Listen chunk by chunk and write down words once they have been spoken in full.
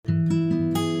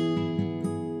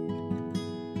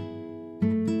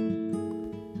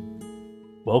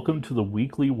Welcome to the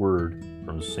weekly word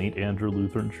from St. Andrew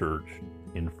Lutheran Church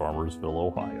in Farmersville,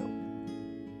 Ohio.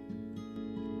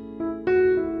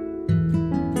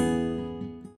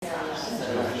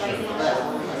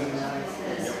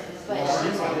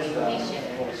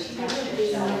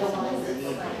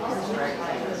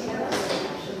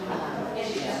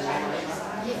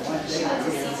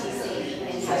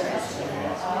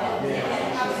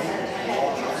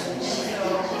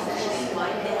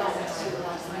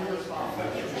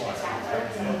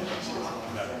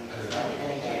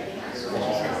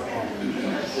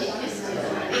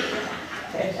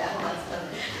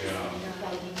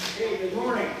 Hey, good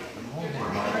morning.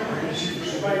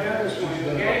 Everybody done this morning,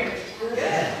 okay?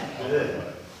 Good.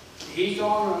 He's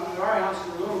on our house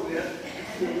for a little bit.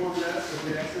 We're warmed up a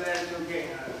bit, so that's okay.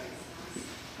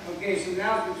 Okay, some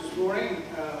announcements this morning.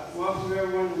 Welcome to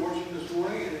everyone to worship this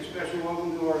morning, and a special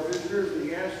welcome to our visitors and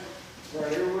guests who are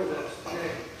here with us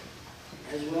today,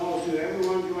 as well as to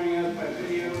everyone joining us by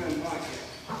video and podcast.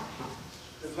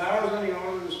 The flowers on the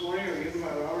altar this morning are given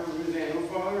by Robert and Ruth Ann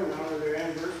O'Father in honor of their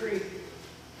anniversary.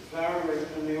 The flowers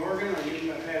on the organ are given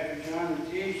by Pastor John and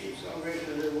Tish in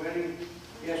celebration of their wedding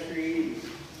yesterday evening.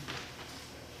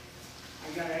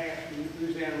 I gotta ask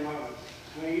Ruth Ann and Robert,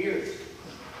 how many years?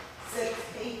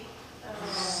 60.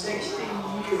 60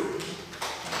 years.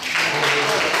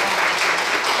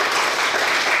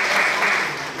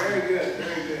 Very good,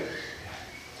 very good.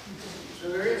 So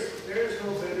there is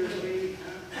hope, bittersweet.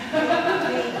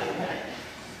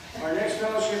 Our next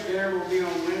fellowship dinner will be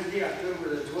on Wednesday,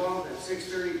 October the 12th at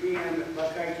 6:30 p.m. at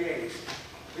Buckeye Jays.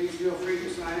 Please feel free to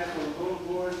sign up on the bulletin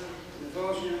board in the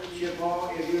fellowship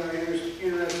hall if you are interested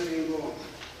in going.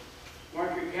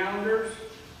 Mark your calendars.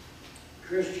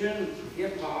 Christian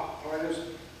hip-hop artist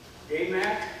Dave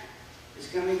Mack is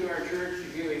coming to our church to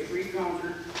give a free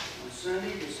concert on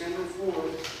Sunday, December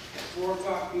 4th at 4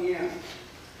 o'clock p.m.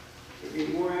 There'll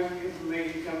be more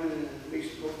information coming in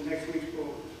next week's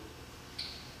bulletin.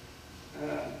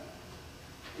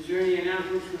 Is there any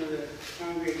announcements from the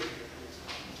congregation?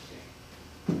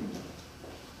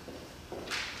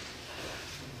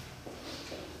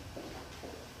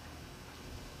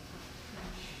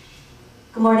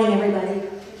 Good morning, everybody.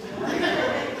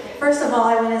 First of all,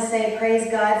 I want to say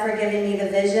praise God for giving me the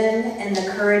vision and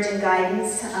the courage and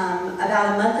guidance.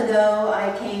 About a month ago,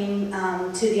 I came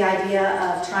to the idea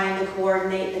of trying to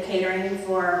coordinate the catering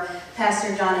for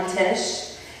Pastor John and Tish.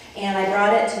 And I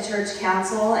brought it to church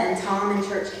council, and Tom and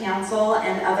church council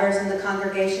and others in the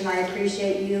congregation. I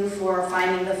appreciate you for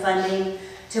finding the funding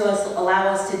to allow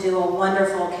us to do a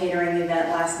wonderful catering event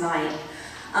last night.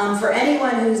 For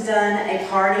anyone who's done a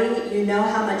party, you know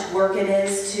how much work it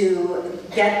is to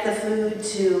get the food,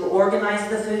 to organize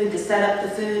the food, to set up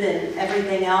the food and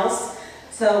everything else.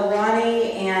 So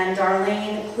Ronnie and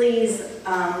Darlene, please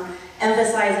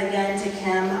emphasize again to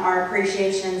Kim our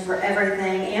appreciation for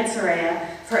everything, and Soraya,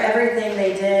 for everything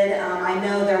they did. I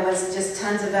know there was just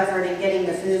tons of effort in getting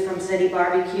the food from City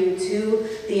Barbecue to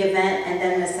the event and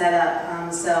then the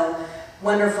setup. So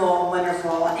wonderful,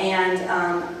 wonderful. And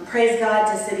praise God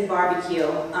to City Barbecue.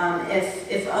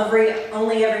 If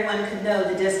only everyone could know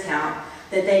the discount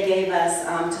that they gave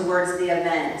us towards the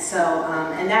event. So,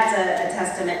 and that's a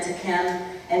testament to Kim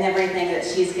and everything that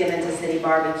she's given to City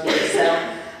Barbecue.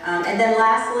 So. And then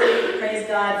lastly, praise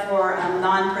God for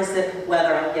non-precip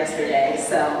weather yesterday.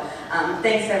 So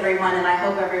thanks everyone, and I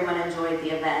hope everyone enjoyed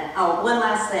the event. Oh, one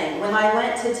last thing. When I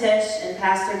went to Tish and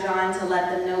Pastor John to let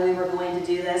them know we were going to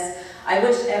do this, I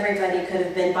wish everybody could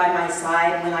have been by my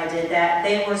side when I did that.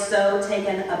 They were so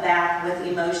taken aback with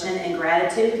emotion and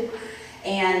gratitude.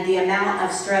 And the amount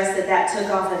of stress that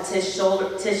took off of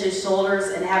Tish's shoulders,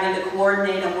 and having to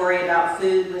coordinate and worry about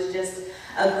food was just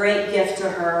a great gift to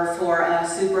her for a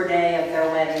super day of their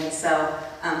wedding. So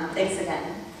thanks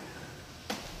again.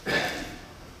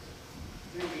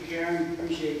 Thank you, Karen.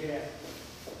 Appreciate that.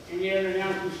 Any other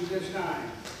announcements at this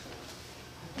time?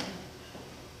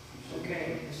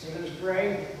 Okay, let us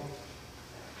pray.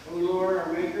 O Lord,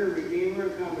 our Maker, Redeemer,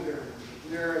 and Comforter,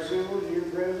 we are assembled in your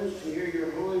presence to hear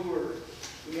your holy word.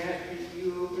 We ask that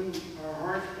you open our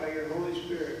hearts by your Holy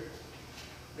Spirit,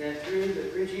 that through the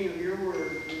preaching of your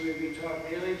word, we may be taught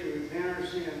daily to repent our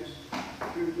sins,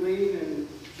 to believe in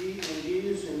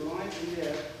Jesus in life and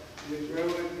death, and to grow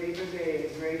in day to day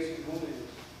in grace and holiness.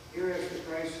 Hear us for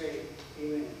Christ's sake.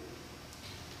 Amen.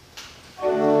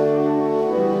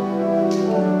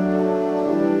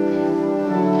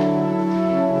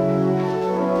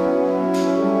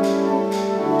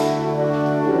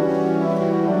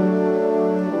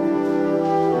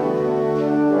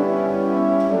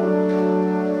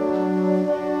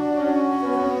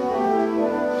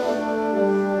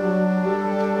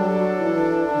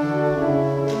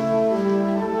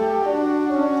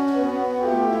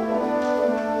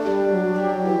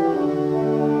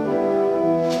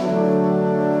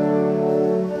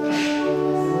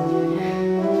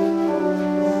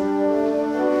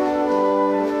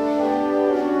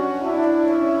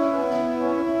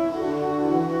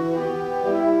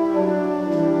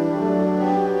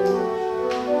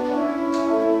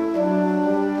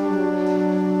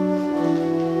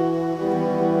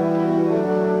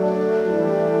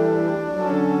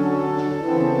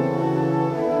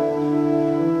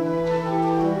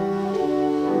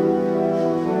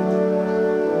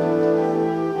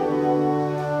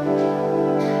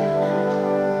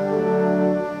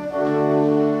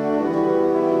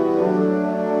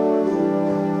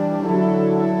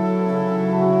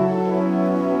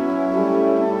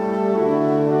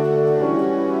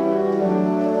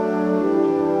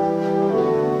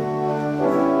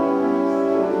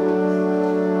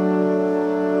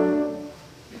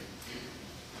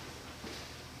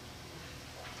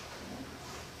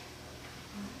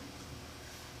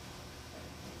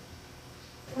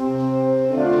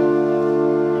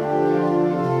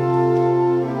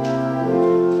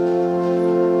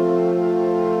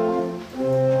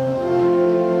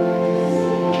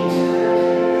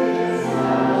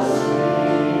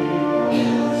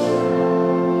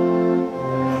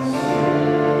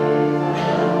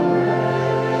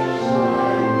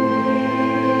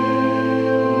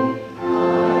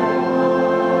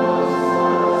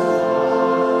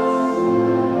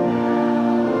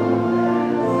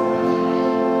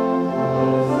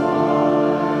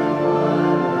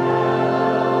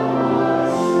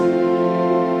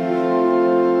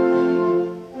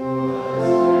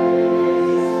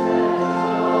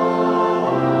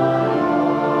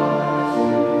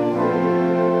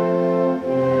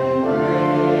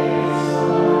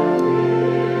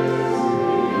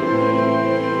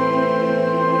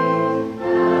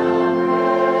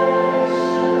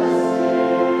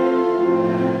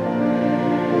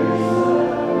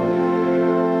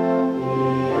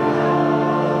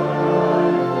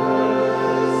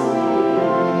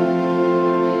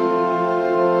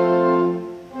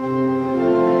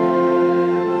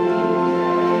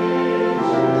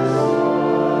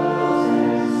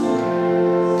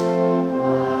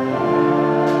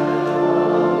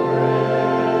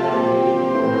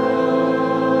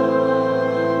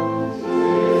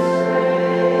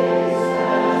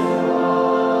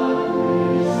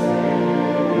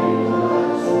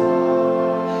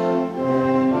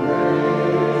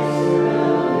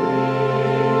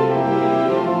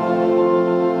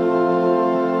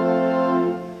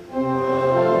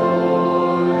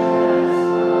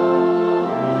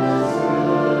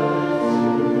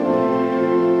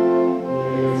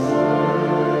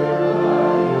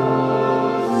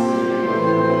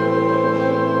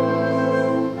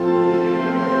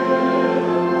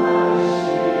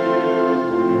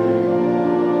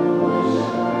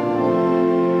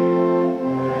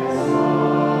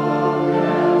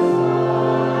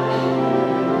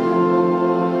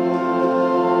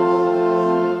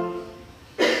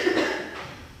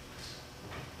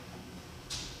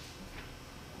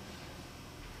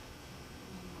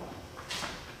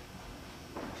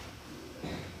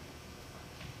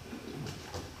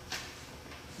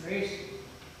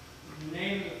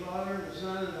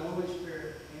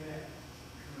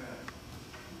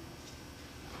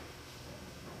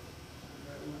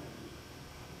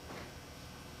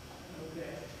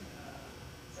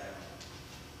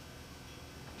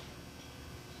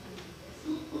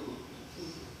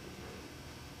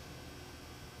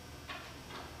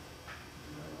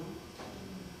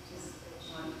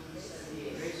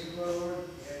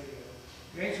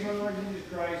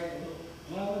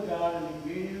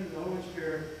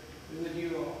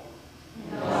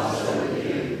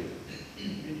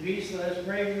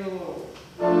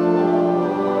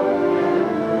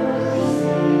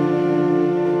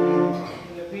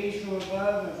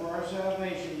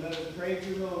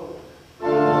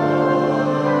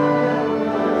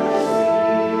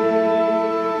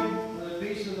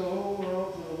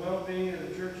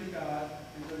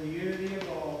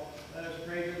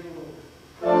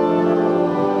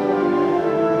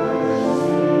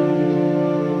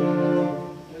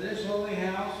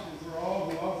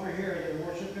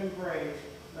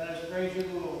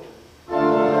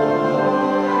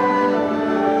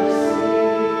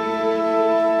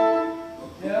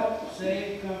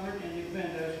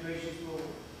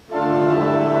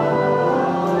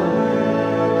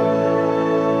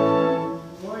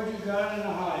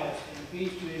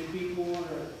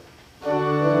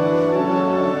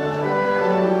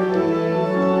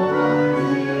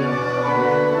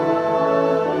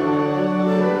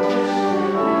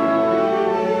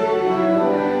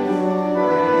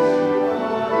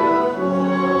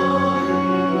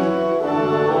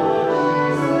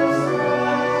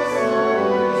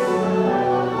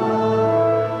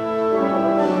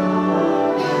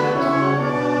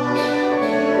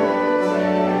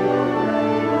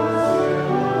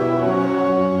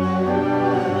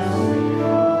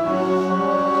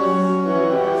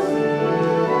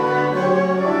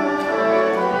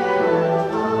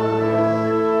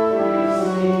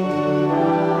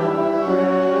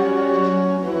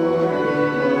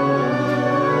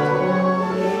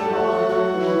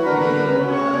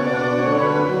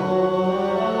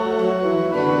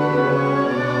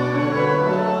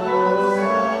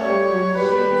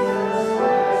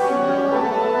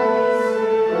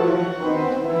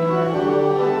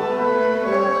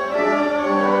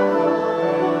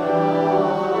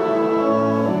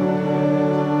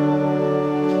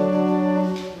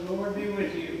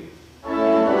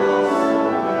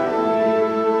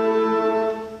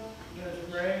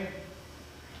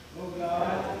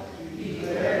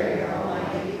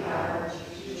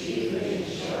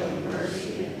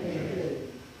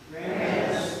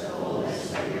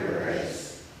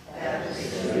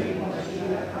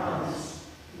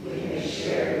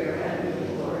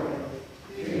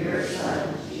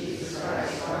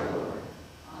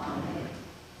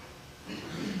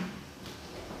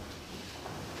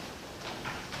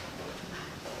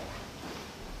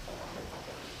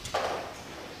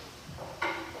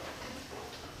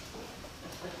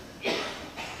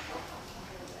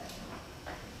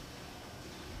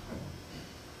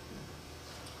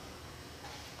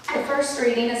 first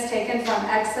reading is taken from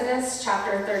Exodus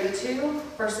chapter 32,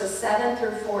 verses 7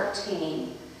 through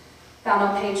 14, found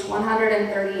on page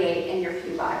 138 in your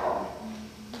Pew Bible.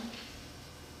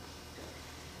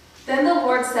 Then the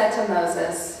Lord said to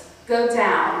Moses, "Go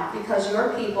down, because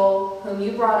your people, whom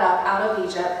you brought up out of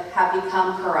Egypt, have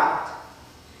become corrupt.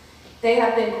 They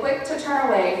have been quick to turn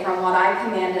away from what I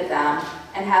commanded them,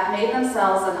 and have made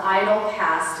themselves an idol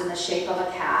cast in the shape of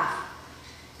a calf.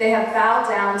 They have bowed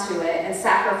down to it and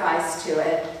sacrificed to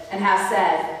it, and have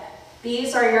said,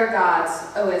 'These are your gods,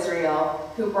 O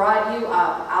Israel, who brought you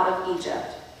up out of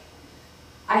Egypt.'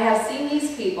 I have seen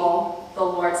these people," the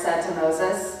Lord said to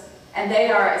Moses, "and they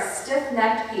are a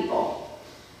stiff-necked people.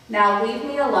 Now leave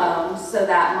me alone, so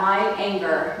that my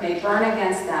anger may burn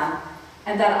against them,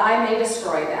 and that I may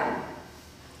destroy them.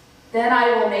 Then I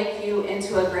will make you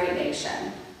into a great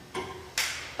nation."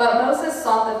 But Moses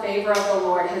sought the favor of the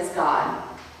Lord his God.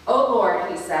 "O Lord,"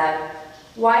 he said,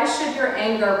 "why should your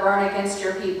anger burn against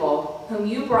your people, whom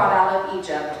you brought out of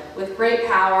Egypt with great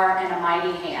power and a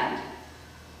mighty hand?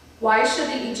 Why should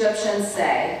the Egyptians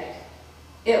say,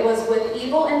 'It was with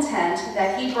evil intent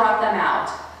that he brought them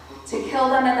out, to kill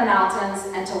them in the mountains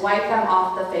and to wipe them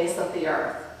off the face of the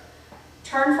earth'?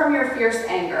 Turn from your fierce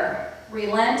anger,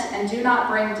 relent, and do not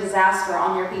bring disaster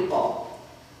on your people.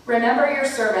 Remember your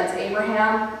servants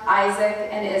Abraham, Isaac,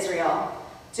 and Israel,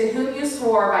 to whom you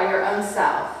swore by your own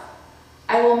self.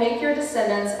 I will make your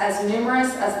descendants as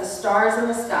numerous as the stars in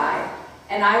the sky,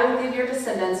 and I will give your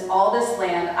descendants all this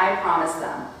land I promised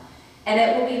them, and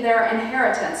it will be their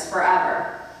inheritance forever."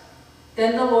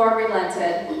 Then the Lord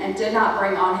relented and did not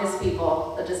bring on his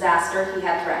people the disaster he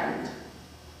had threatened.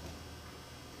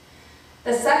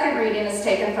 The second reading is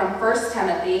taken from 1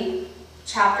 Timothy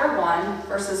chapter 1,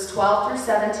 verses 12 through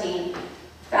 17,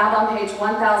 found on page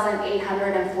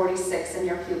 1846 in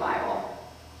your Pew Bible.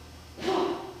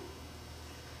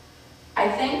 "I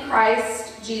thank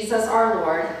Christ Jesus our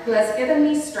Lord, who has given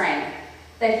me strength,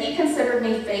 that he considered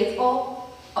me faithful,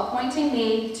 appointing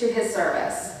me to his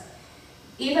service.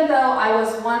 Even though I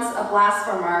was once a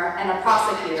blasphemer and a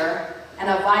persecutor and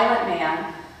a violent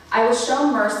man, I was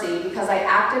shown mercy because I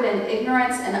acted in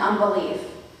ignorance and unbelief.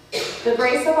 The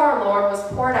grace of our Lord was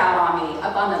poured out on me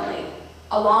abundantly,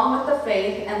 along with the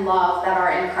faith and love that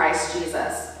are in Christ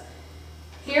Jesus.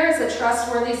 Here is a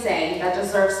trustworthy saying that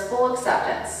deserves full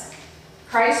acceptance.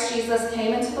 Christ Jesus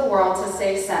came into the world to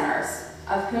save sinners,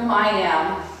 of whom I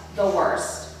am the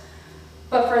worst.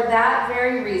 But for that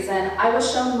very reason, I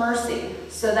was shown mercy,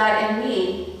 so that in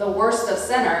me, the worst of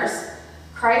sinners,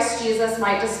 Christ Jesus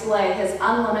might display his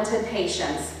unlimited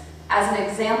patience as an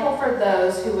example for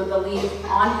those who would believe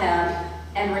on him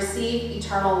and receive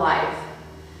eternal life.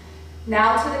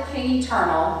 Now to the King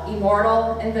eternal,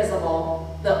 immortal,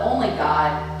 invisible, the only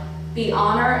God, be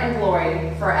honor and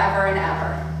glory forever and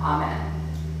ever. Amen."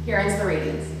 Here ends the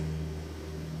readings.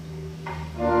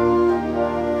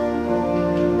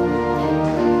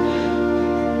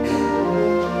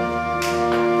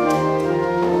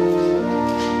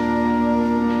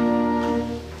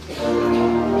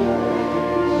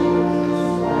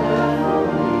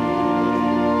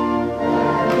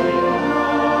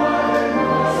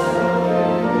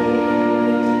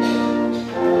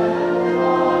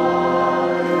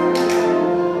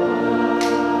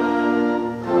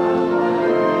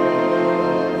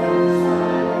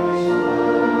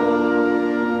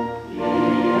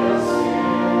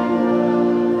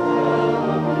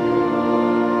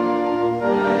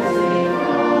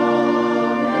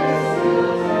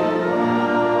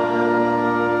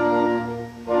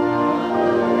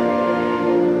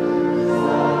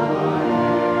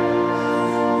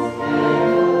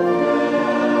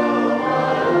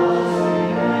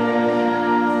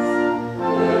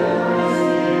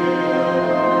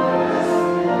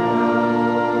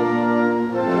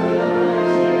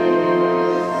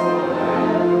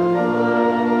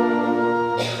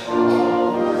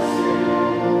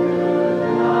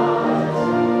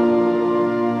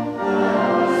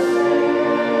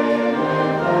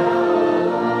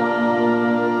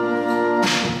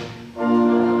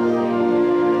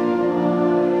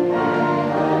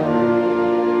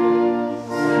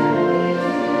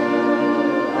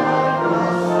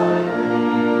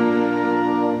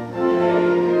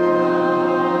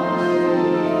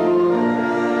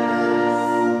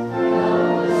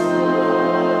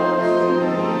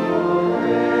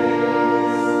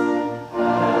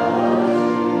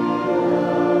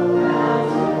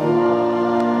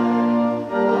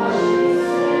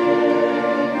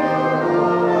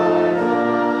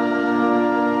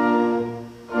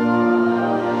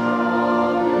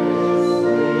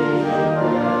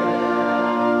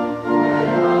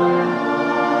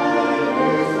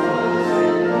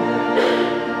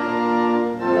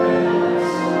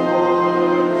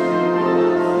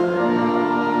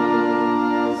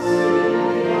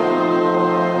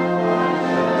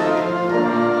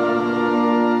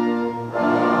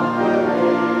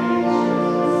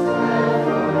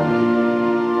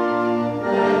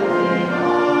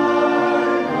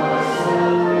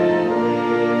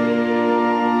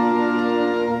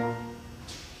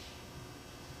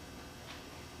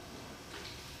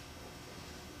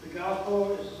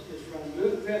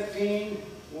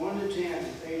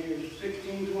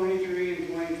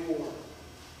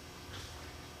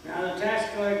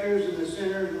 tax collectors and the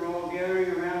sinners were all gathering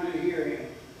around to hear him.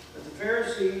 But the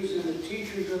Pharisees and the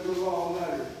teachers of the law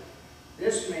muttered,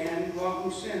 "This man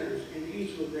welcomes sinners and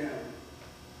eats with them."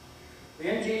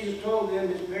 Then Jesus told them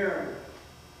this parable.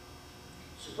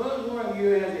 Suppose one of you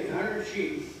has 100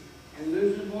 sheep and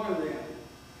loses one of them.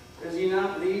 Does he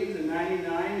not leave the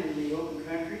 99 in the open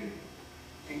country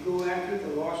and go after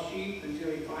the lost sheep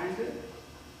until he finds it?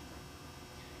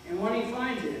 And when he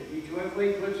finds it, he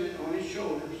joyfully puts it on his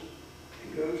shoulders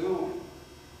and goes home.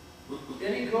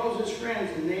 Then he calls his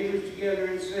friends and neighbors together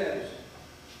and says,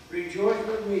 "Rejoice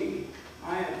with me,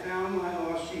 I have found my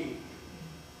lost sheep."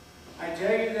 I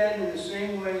tell you that in the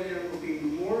same way there will be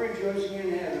more rejoicing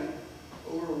in heaven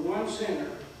over one sinner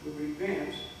who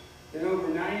repents than over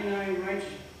 99 righteous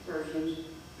persons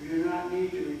who do not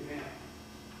need to repent.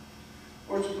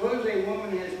 Or suppose a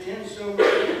woman has 10 silver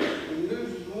coins and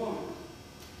loses one.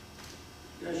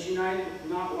 Does she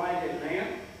not light a lamp,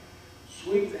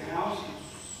 sweep the house, and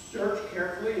search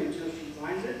carefully until she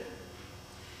finds it?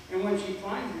 And when she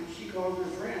finds it, she calls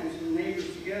her friends and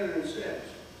neighbors together and says,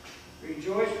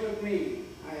 "Rejoice with me,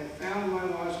 I have found my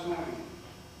lost coin."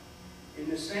 In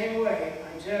the same way,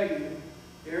 I tell you,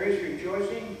 there is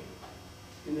rejoicing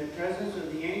in the presence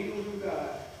of the angels of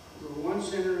God over one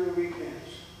sinner who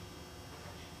repents.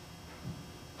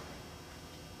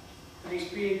 Thanks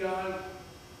be to God,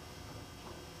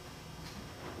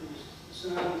 His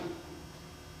Son.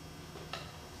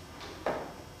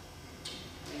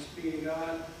 Thanks be to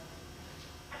God.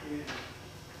 Amen.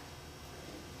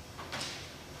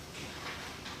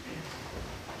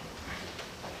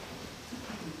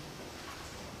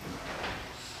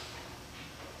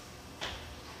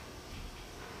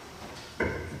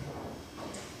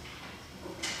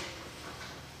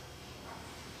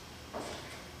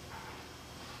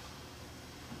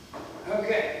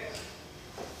 Okay,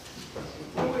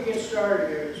 before we get started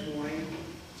here this morning,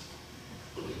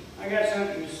 I got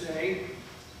something to say.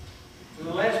 For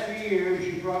the last few years,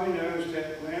 you probably noticed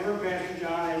that whenever Pastor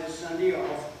John has a Sunday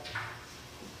off,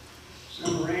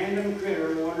 some random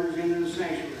critter wanders into the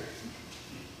sanctuary.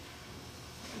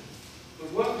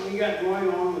 With what we got going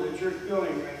on with the church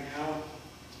building right now,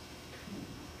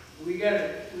 we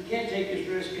can't take this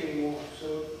risk anymore.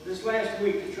 So this last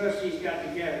week, the trustees got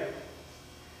together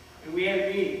and we had a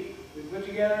meeting. We put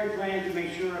together a plan to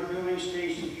make sure our building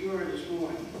stays secure this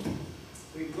morning.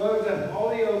 We closed up all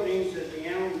the openings that the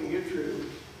animals can get through.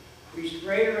 We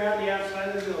sprayed around the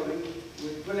outside of the building. And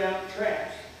we put out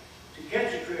traps to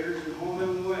catch the critters and hold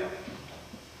them away.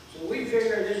 So we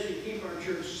figured this should keep our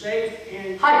church safe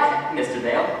and... Hi, Mr.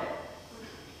 Dale.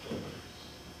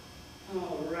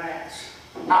 Oh, rats.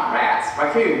 Not rats,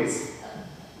 raccoons.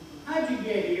 How'd you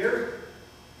get here?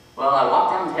 Well, I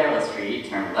walked down Taylor Street,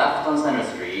 turned left on Center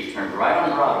Street, turned right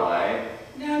on Broadway.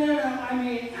 No. I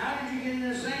mean, how did you get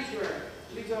into the sanctuary?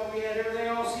 We thought we had everything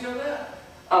all sealed up.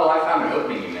 Oh, I found an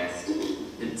opening you missed.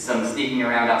 Did some sneaking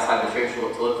around outside the church to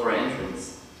look for an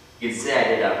entrance. You'd say I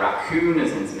did a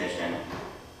raccoonizance mission.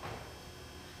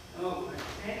 Oh,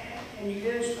 and you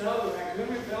didn't smell the raccoon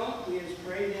repellent we had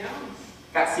sprayed down?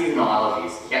 Got seasonal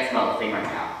allergies. Can't smell a thing right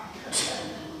now.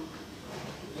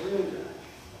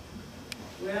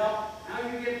 Well,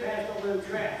 how'd you get past all them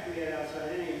traps we had outside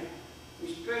anyhow?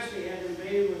 We especially had them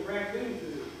baited with raccoon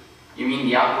food. You mean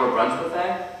the outdoor brunch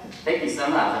buffet? Thank you so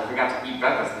much. I forgot to eat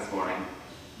breakfast this morning.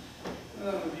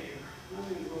 Oh dear,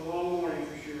 I'm in for a long morning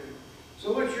for sure.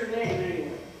 So what's your name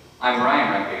anyway? I'm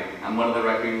Ryan Raccoon. I'm one of the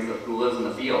raccoons who lives in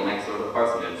the field next door to the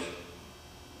parsonage.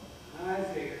 I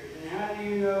figured. And how do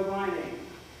you know my name?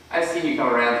 I've seen you come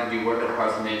around to do work at the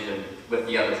parsonage and with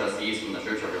the other trustees from the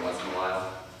church every once in a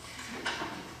while.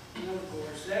 Of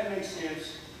course, that makes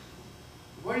sense.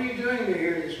 What are you doing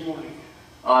here this morning?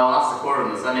 Oh, I lost a quarter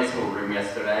in the Sunday school room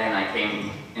yesterday, and I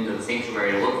came into the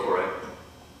sanctuary to look for it.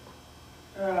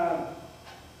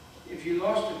 If you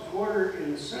lost a quarter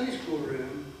in the Sunday school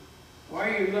room, why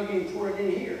are you looking for it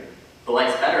in here? The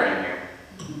light's better in here.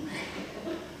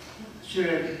 Should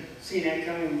have seen that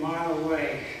coming a mile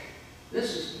away.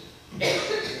 This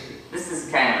is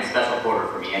kind of a special quarter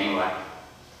for me anyway.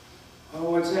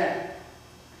 Oh, what's that?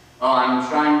 Well, I'm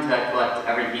trying to collect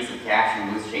every piece of cash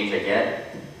and loose change I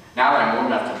get. Now that I'm old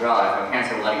enough to drive, my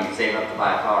parents are letting me save up to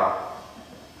buy a car.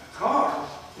 A car?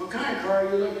 What kind of car are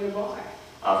you looking to buy?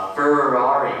 A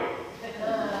Ferrari.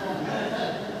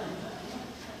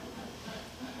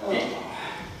 Oh.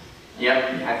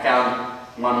 Yep, I found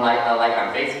one like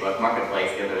on Facebook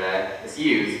Marketplace the other day. It's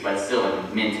used, but it's still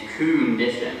in mint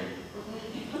condition.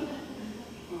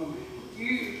 Oh,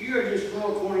 you are just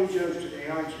full of corny jokes today,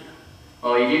 aren't you?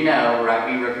 Well, you do know we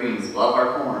raccoons love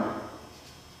our corn.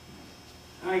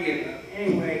 I give up.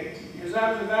 Anyway, as as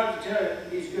I was about to tell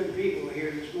these good people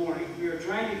here this morning, we are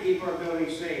trying to keep our building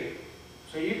safe.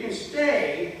 So you can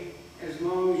stay as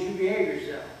long as you behave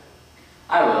yourself.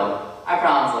 I will. I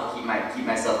promise I'll keep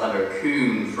myself under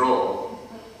control.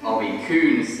 I'll be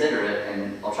considerate,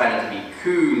 and I'll try not to be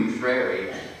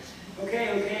contrary.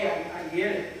 Okay, I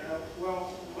get it.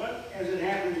 Well, as it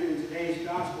happens in today's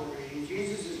gospel reading,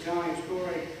 Jesus is telling a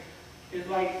story. It's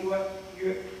like what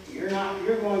you're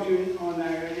going through on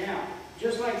that right now.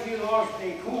 Just like you lost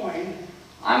a coin.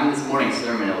 I'm this morning's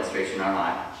sermon illustration, aren't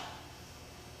I?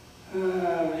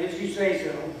 If you say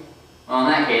so. Well,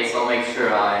 in that case, I'll make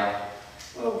sure I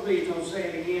Oh, please don't say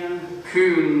it again.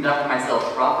 conduct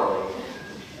myself properly.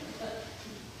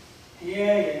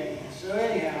 Yeah. So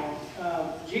anyhow,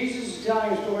 Jesus is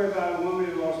telling a story about a woman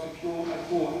who lost a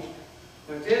coin.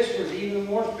 But this was even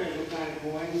more special kind of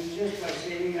coin, just by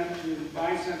saving up to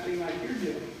buy something like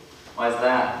you're doing. Why's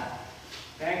that?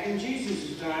 Back in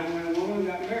Jesus' time, when a woman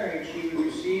got married, she would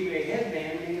receive a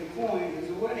headband made of coins as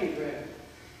a wedding present.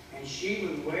 And she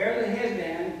would wear the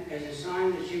headband as a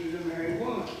sign that she was a married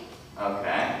woman.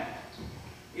 Okay.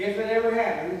 If it ever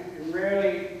happened, and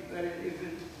rarely, but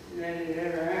if it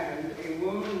ever happened, a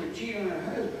woman would cheat on her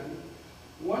husband,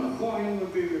 one coin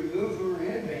would be removed from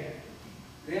her headband.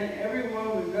 Then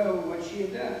everyone would know what she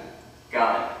had done.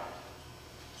 Got it.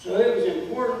 So it was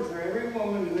important for every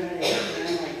woman who had a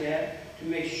headband like that to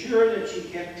make sure that she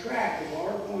kept track of all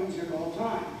her coins at all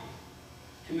times.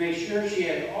 To make sure she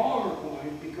had all of her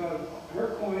coins, because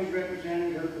her coins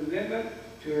represented her commitment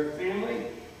to her family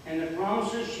and the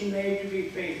promises she made to be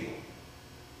faithful.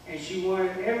 And she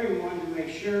wanted everyone to make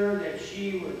sure that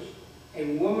she was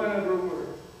a woman of her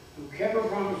word, who kept her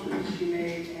promises she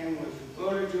made and was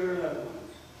devoted to her loved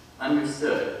ones.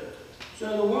 Understood.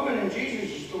 So the woman in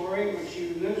Jesus' story, when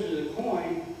she loses a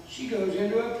coin, she goes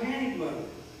into a panic mode.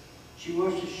 She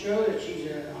wants to show that she's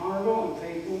an honorable and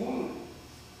faithful woman.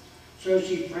 So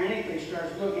she frantically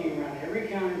starts looking around every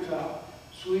countertop,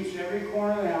 sweeps every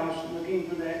corner of the house looking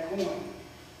for that coin.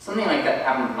 Something like that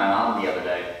happened with my mom the other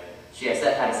day. She had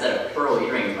a set of pearl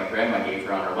earrings my grandma gave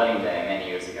her on her wedding day many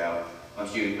years ago,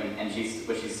 which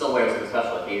she still wears for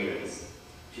special occasions.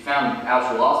 She found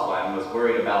out she lost one and was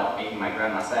worried about making my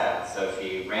grandma sad, so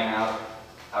she ran out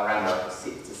around to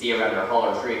see around her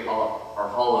hollow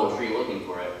tree looking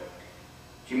for it.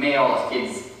 She made all us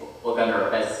kids look under her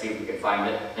bed to see if we could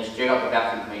find it, and she took out the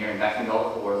vacuum cleaner and vacuumed all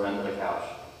the floors under the couch.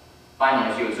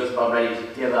 Finally, she was just about ready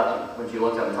to give up when she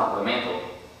looked up on top of the mantel.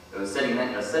 It was sitting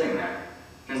there.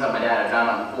 Turns out my dad had found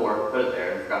it on the floor, put it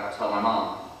there, and forgot to tell my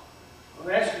mom. Well,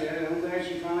 that's good. I'm glad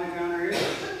she finally found her earring.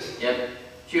 Yep.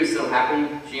 She was so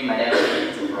happy. She and my dad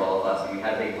made pizza for all of us, and we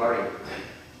had a big party.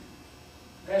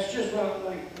 That's just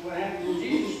what happened in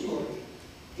Jesus' story.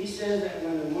 He says that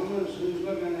when the woman who's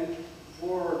looking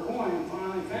for her coin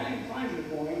finally finds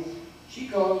her coin, she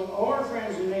calls all her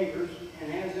friends and neighbors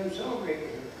and has them celebrate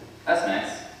with her. That's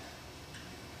nice.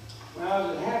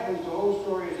 Well, as it happens, the whole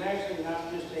story is actually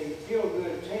not just a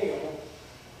feel-good tale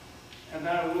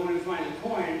about a woman who finds a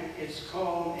coin. It's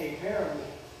called a parable.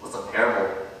 What's a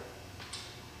parable?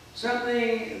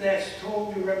 Something that's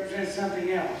told to represent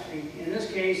something else. In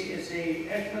this case, it's an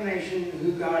explanation of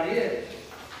who God is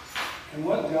and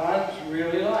what God's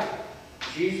really like.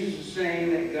 Jesus is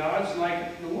saying that God's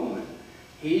like the woman.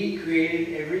 He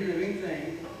created every living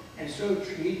thing, and so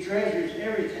he treasures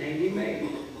everything he made.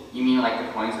 You mean like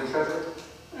the coins are treasured?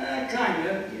 Kind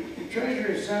of. The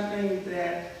treasure is something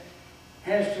that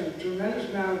has a tremendous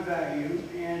amount of value,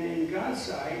 and in God's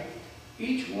sight,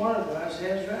 each one of us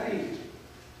has value.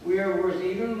 We are worth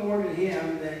even more to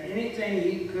him than anything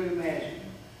he could imagine.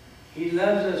 He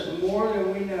loves us more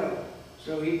than we know,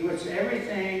 so he puts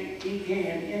everything he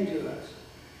can into us.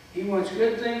 He wants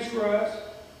good things for us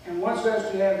and wants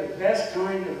us to have the best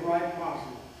kind of life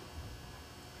possible.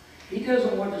 He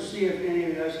doesn't want to see if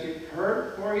any of us get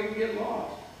hurt or even get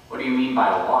lost. What do you mean by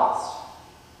lost?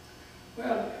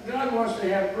 Well, God wants to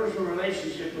have a personal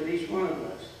relationship with each one of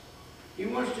us. He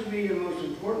wants to be the most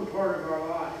important part of our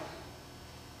lives.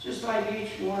 Just like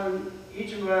each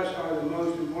of us are the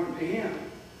most important to him.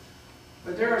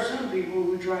 But there are some people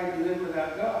who try to live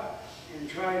without God and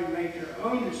try to make their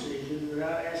own decisions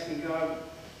without asking God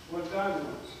what God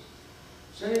wants.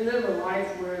 So they live a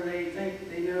life where they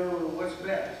think they know what's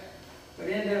best, but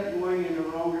end up going in the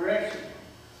wrong direction.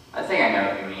 I think I know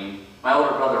what you mean. My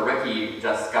older brother Ricky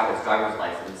just got his driver's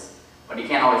license, but he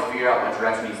can't always figure out what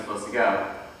direction he's supposed to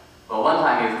go. Well, one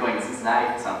time he was going to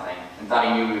Cincinnati for something and thought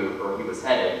he knew where he was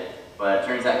headed, but it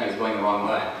turns out he was going the wrong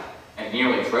way and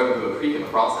nearly drove into a creek in the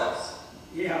process.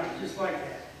 Yeah, just like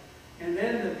that. And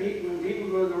then when people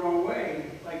go the wrong way,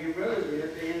 like your brothers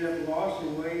did, they end up lost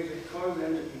in ways that cause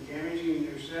them to be damaging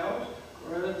themselves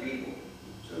or other people.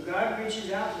 So God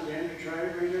reaches out to them to try to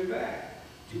bring them back,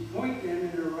 to point them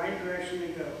in the right direction to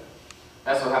go.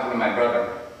 That's what happened to my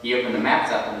brother. He opened the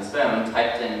maps app on his phone,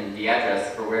 typed in the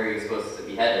address for where he was supposed to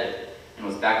be headed, and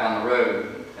was back on the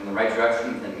road in the right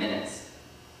direction within minutes.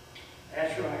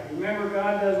 That's right. Remember,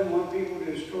 God doesn't want people to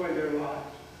destroy their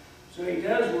lives. So he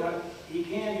does what he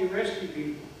can to rescue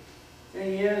people.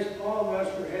 Thing is, all of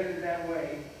us were headed that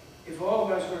way. If all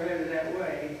of us were headed that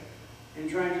way and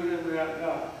trying to live without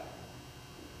God,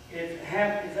 if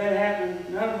that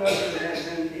happened, none of us would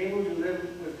have been able to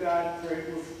live with God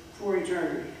for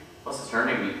eternity. What's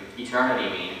eternity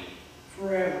mean?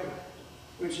 Forever.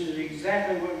 Which is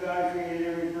exactly what God created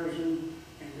every person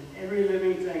and every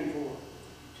living thing for.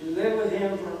 To live with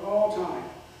him for all time,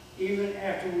 even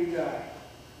after we die.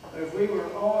 But if we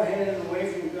were all headed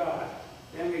away from God,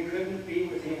 then we couldn't be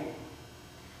with him.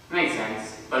 Makes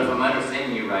sense. But if I'm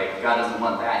understanding you right, God doesn't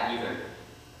want that either.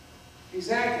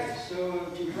 Exactly.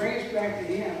 So to bring us back to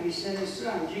him, he sent his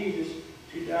son, Jesus,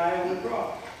 to die on the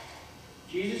cross.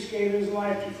 Jesus gave his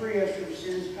life to free us from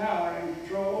sin's power and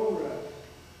control over us,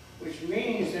 which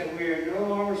means that we are no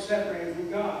longer separated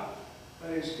from God,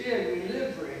 but instead we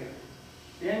live for him.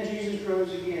 Then Jesus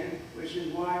rose again, which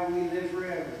is why we live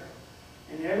forever.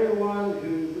 And everyone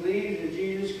who believes in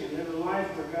Jesus can live a life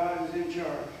where God is in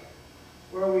charge,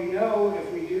 where we know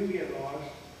if we do get lost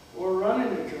or run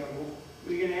into trouble,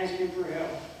 we can ask him for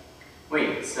help.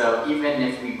 Wait, so even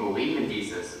if we believe in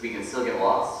Jesus, we can still get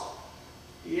lost?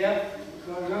 Yep,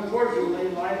 because unfortunately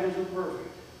life isn't perfect.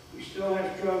 We still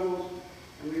have struggles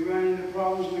and we run into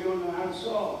problems we don't know how to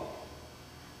solve.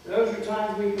 Those are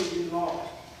times we can be lost.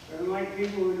 But unlike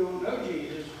people who don't know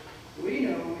Jesus, we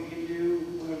know what we can do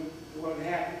when what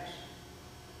happens.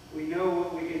 We know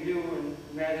what we can do when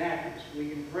that happens. We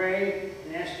can pray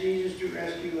and ask Jesus to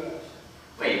rescue us.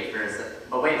 Wait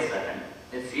a second.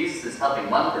 If Jesus is helping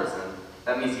one person,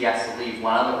 that means he has to leave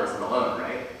one other person alone,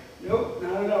 right? Nope,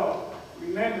 not at all.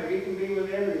 Remember, he can be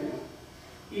with everyone,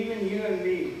 even you and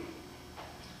me.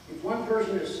 If one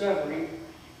person is suffering,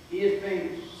 he is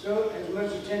paying as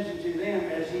much attention to them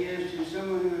as he is to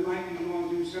someone who might be going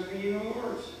through something even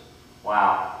worse.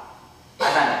 Wow.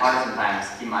 I find it hard sometimes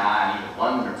to keep my eye on either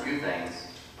one or two things.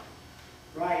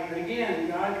 Right, but again,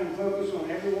 God can focus on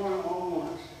everyone all at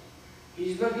once.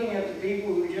 He's looking at the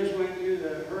people who just went through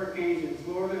the hurricanes in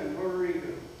Florida and Puerto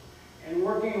Rico and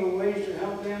working on ways to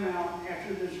help them out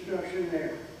after the destruction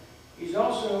there. He's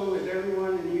also with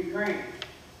everyone in Ukraine,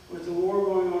 with the war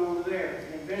going on over there,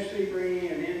 and eventually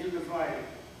bringing an end to the fighting.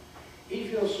 He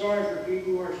feels sorry for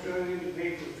people who are struggling to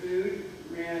pay for food,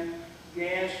 rent,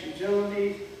 gas,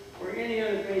 utilities, or any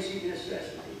other basic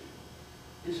necessity.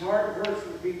 His heart hurts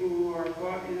for people who are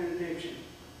caught in an addiction.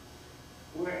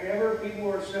 Wherever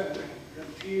people are suffering,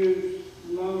 confused,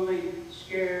 lonely,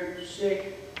 scared,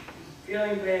 sick,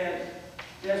 feeling bad,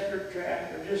 desperate,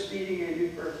 trapped, or just needing a new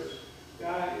purpose,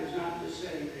 God is not just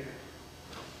sitting there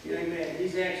feeling bad.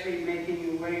 He's actually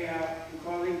making a way out and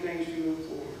causing things to move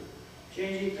forward,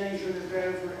 changing things for the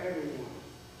better for everyone,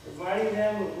 providing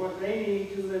them with what they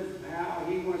need to live how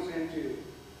he wants them to.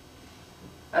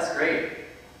 That's great.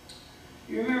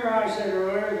 You remember how I said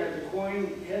earlier that the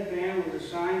coin headband was a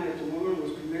sign that the woman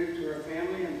was committed to her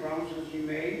family and promises she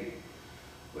made?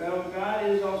 Well, God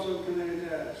is also committed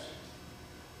to us.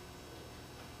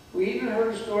 We even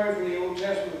heard a story from the Old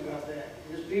Testament about that.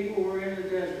 His people were in the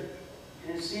desert,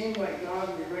 and it seemed like God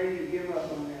was ready to give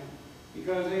up on them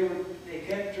because they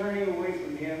kept turning away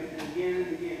from him and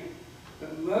again.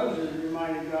 But Moses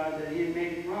reminded God that he had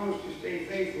made a promise to stay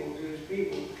faithful to his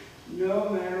people no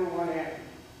matter what happened.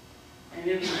 And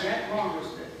it was that promise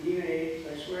that he made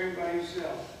by swearing by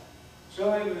himself.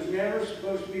 So it was never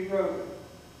supposed to be broken.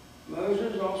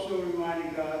 Moses also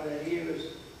reminded God that he was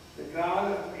the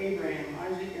God of Abraham,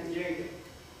 Isaac, and Jacob.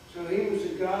 So he was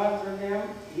the God for them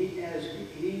as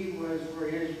he was for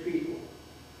his people.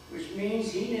 Which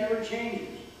means he never changes.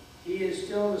 He is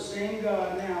still the same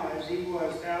God now as he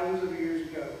was thousands of years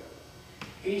ago.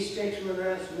 He sticks with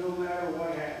us no matter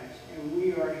what happens, and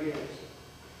we are his.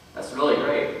 That's really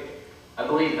great. I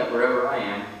believe that wherever I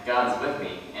am, God's with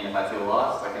me, and if I feel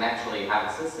lost, I can actually have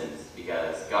assistance,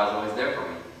 because God's always there for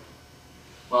me.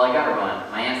 Well, I gotta run.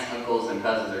 My aunts, uncles, and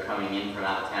cousins are coming in from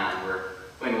out of town. We're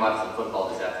going to watch some football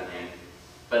this afternoon.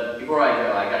 But before I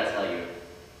go, I gotta tell you,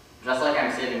 just like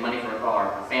I'm saving money for a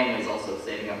car, my family is also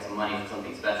saving up some money for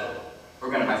something special.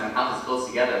 We're gonna buy some houses close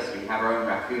together so we can have our own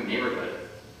raccoon neighborhood.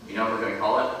 You know what we're gonna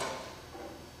call it?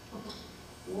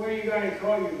 What are you going to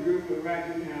call your group of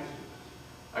raccoon houses?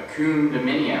 A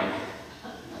condominium.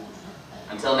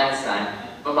 Until next time,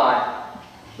 bye-bye.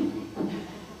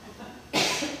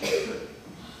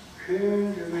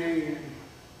 Tune to man.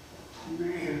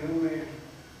 Man, oh man.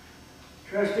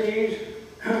 Trustees,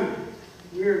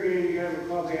 we are getting together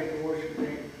probably after worship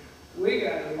today. We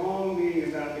got a long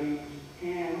meeting about these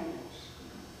animals.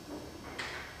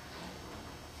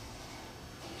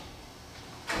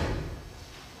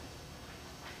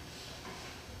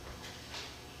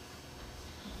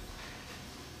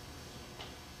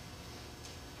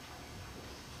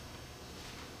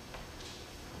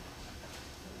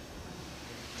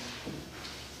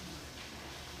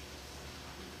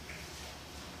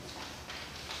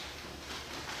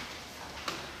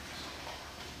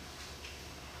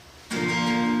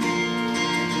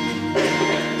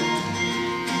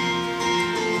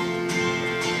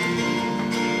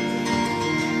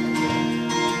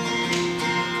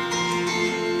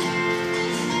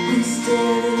 We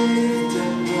stand and lift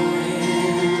up our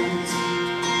hands,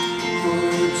 for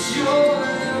the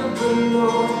joy of the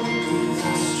Lord is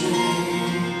our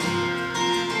strength.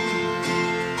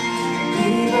 We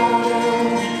bow down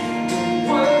and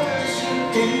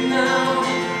worship Him now.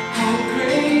 How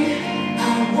great,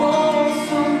 how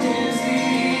awesome is He,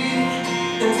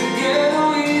 and together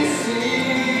we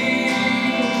sing.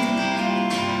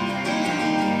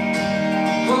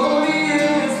 Holy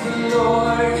is the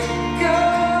Lord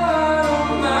God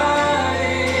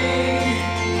Almighty.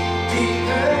 The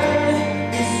earth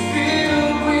is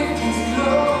filled with His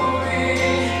glory.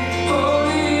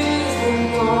 Holy is the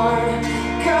Lord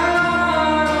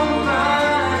God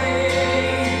Almighty.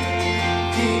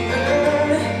 The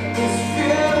earth is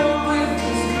filled with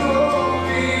His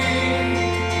glory.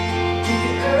 The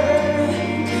earth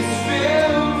is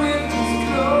filled with His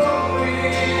glory.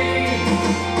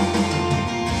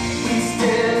 We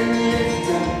stand and lift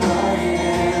up our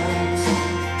hands,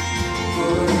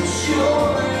 for the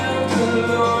joy of the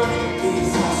Lord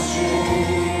is our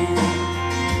strength.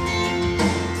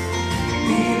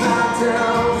 We bow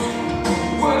down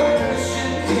and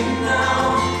worship Him now.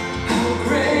 How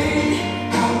great,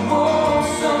 how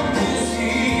awesome is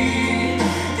He,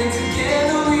 and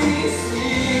together we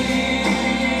sing.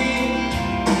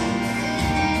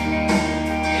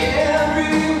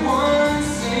 Everyone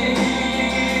sing.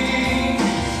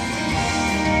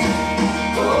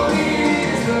 Holy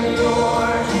is the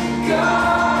Lord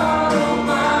God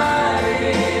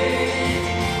Almighty.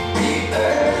 The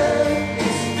earth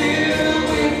is filled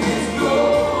with His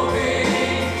glory.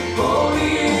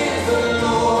 Holy is the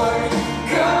Lord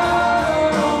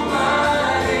God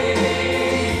Almighty.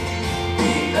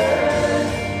 The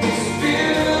earth is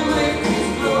filled with His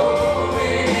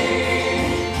glory.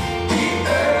 The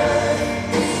earth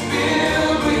is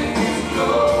filled with His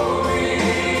glory.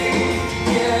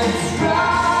 Yes,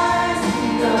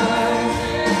 rising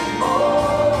up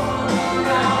all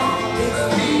around. It's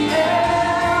the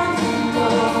anthem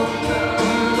of the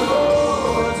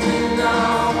Lord's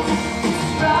renown. It's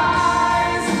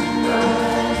rising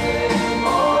up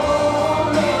all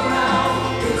around.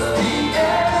 It's the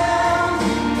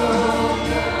anthem of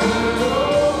the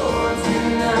Lord's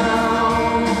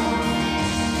renown.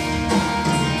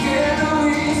 Together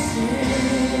we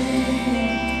sing.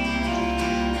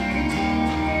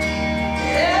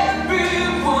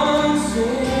 Everyone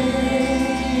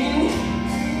sing.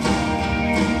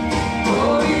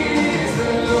 Holy is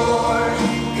the Lord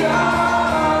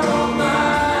God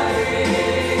Almighty.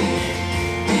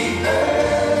 The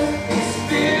earth is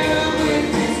filled with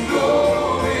His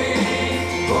glory.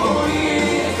 Holy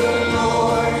is the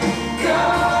Lord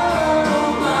God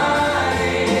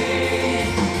Almighty.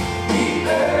 The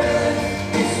earth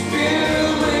is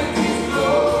filled with His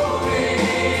glory.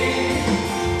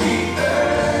 The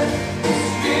earth is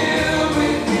filled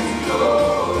with His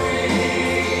glory.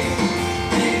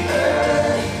 The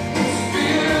earth is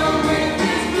filled with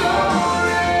His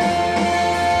glory.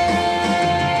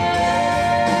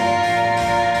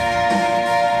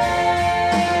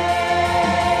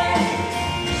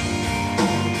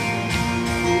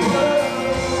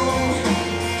 Whoa,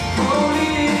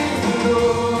 holy is the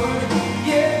Lord,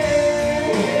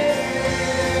 yeah, yeah,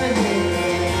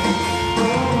 yeah.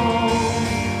 Oh,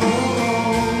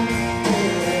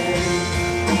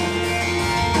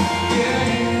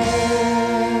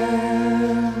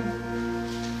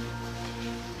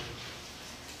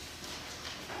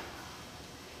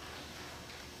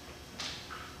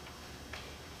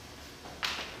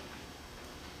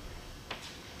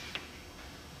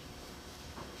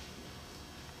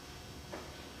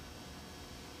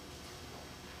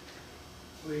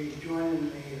 We join in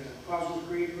the Apostles'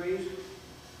 Creed, please.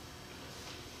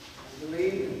 I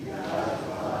believe in God.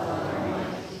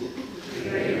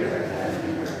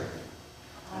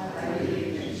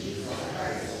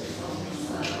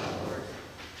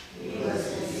 He was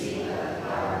conceived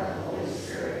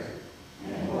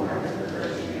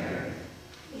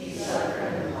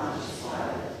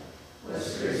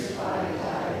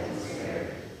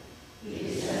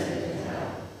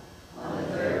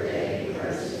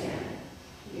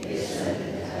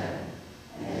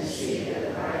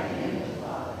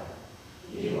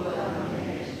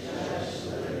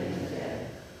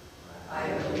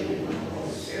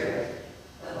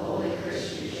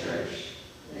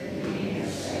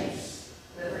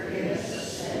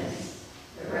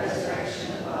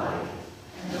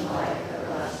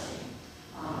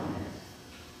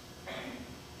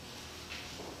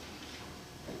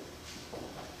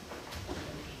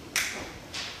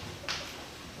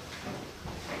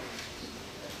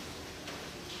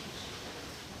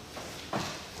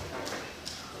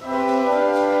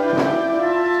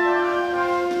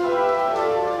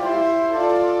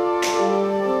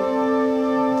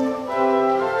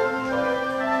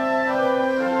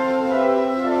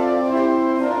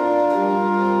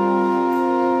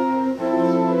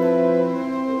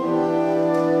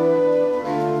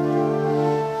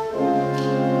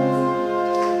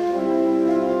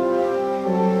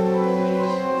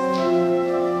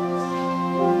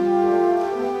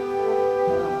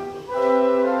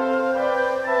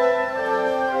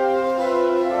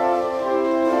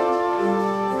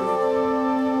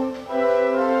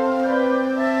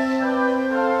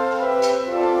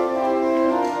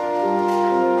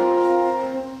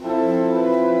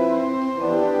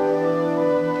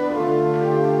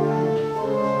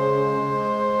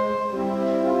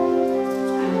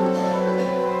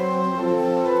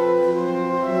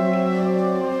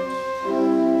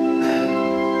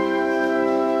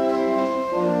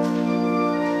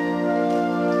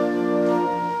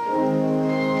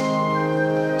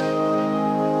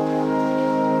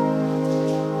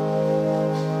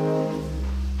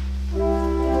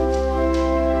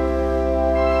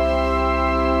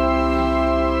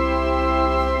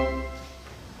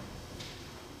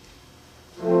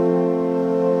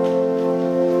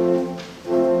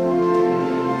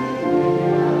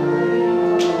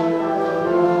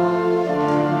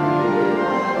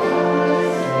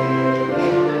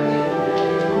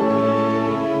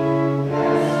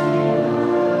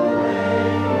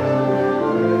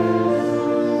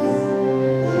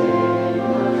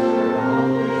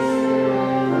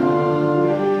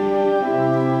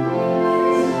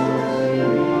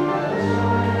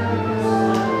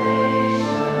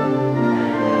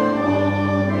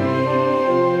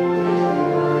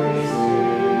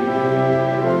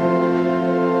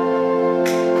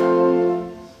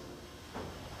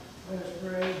Let us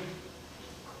pray.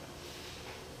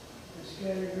 The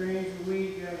scattered grains of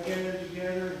wheat gathered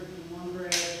together in one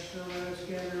bread, so let us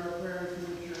gather our prayers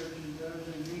for the church and those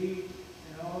in need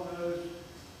and all those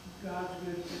God's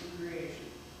good creation.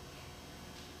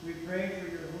 We pray for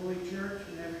your holy church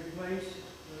in every place,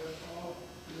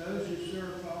 for those who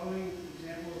serve following the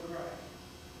example of Christ.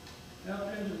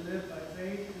 Help them to live by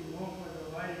faith and walk by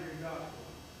the light of your gospel.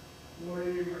 Lord,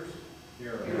 in your mercy.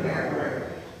 Hear our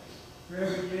prayer. For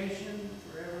every nation,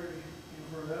 and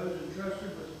for those entrusted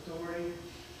with authority,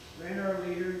 grant our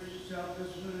leaders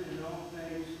self-discipline in all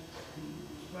things, and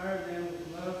inspire them with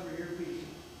love for your people.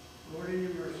 Lord, in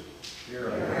your mercy. Hear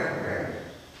our prayer.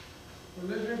 For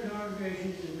Lutheran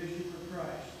congregations in Mission for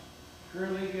Christ,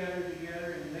 currently gathered together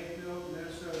in Lakeville,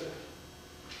 Minnesota,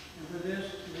 and for this,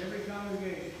 in every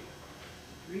congregation,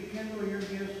 rekindle your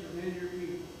gifts within your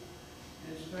people,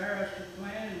 and inspire us to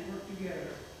plan and work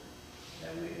together,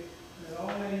 that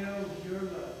all may know your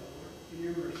love, Lord, in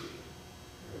your mercy.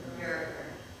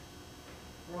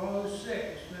 For all those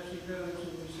sick, especially those who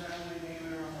we silently name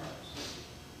in our hearts.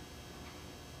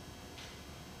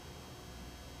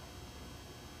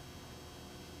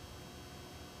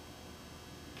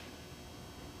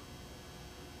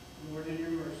 Lord, in your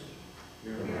mercy.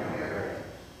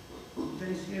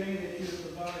 Thanksgiving that you have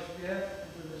abolished death, and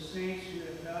for the saints who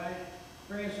have died,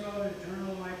 bring us all to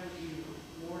eternal life with you.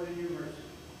 Lord, in your mercy.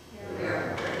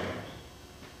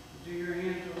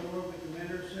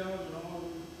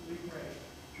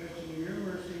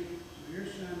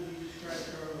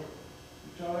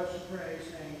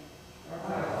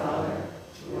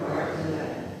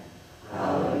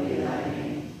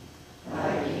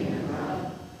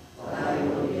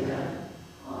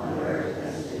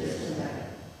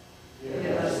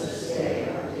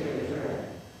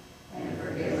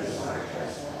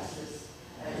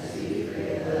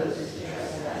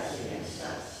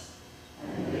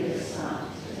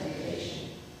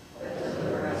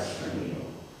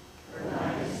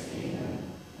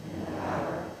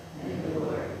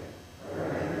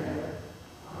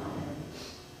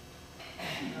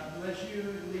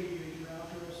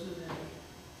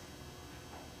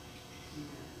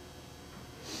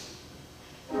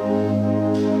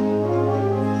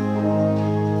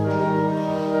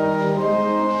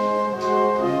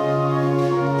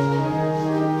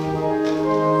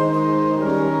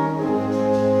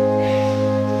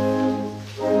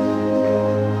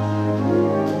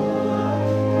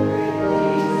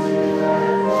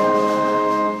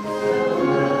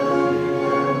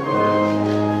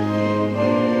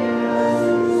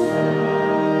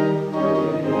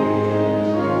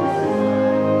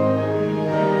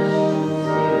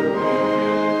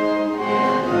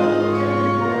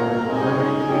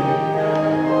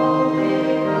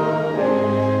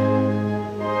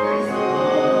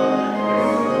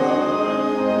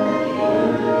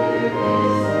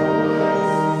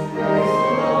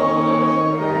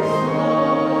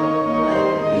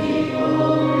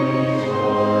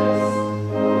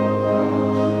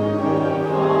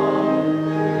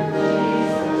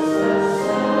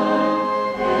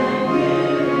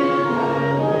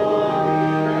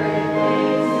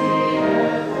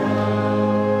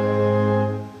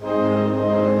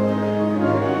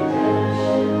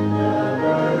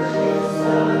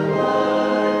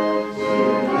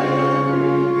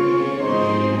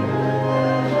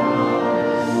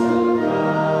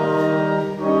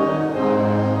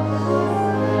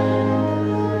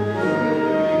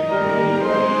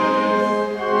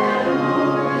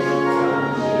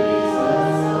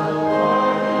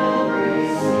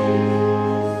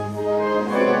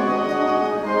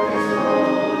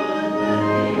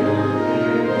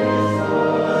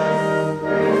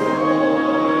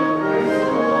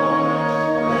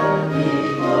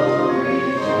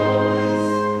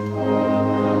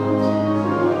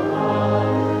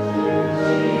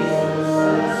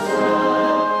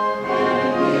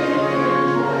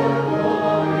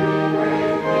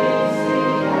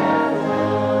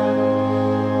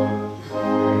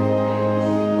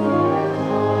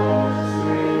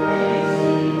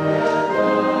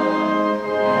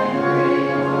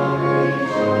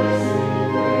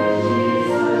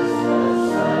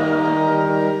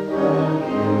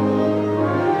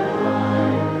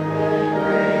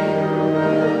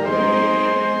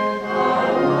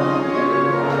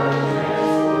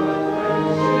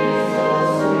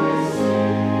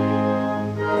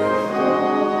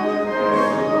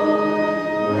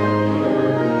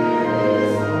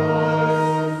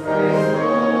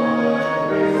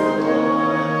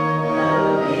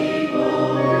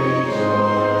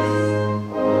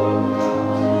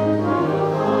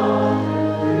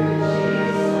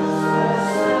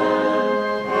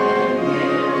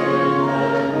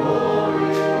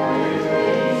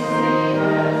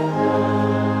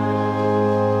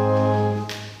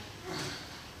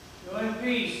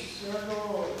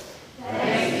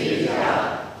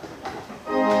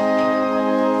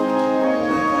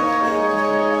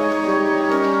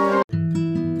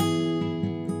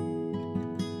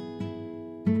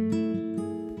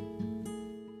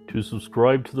 To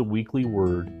subscribe to the Weekly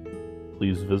Word,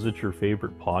 please visit your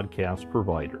favorite podcast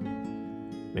provider.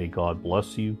 May God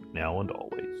bless you now and always.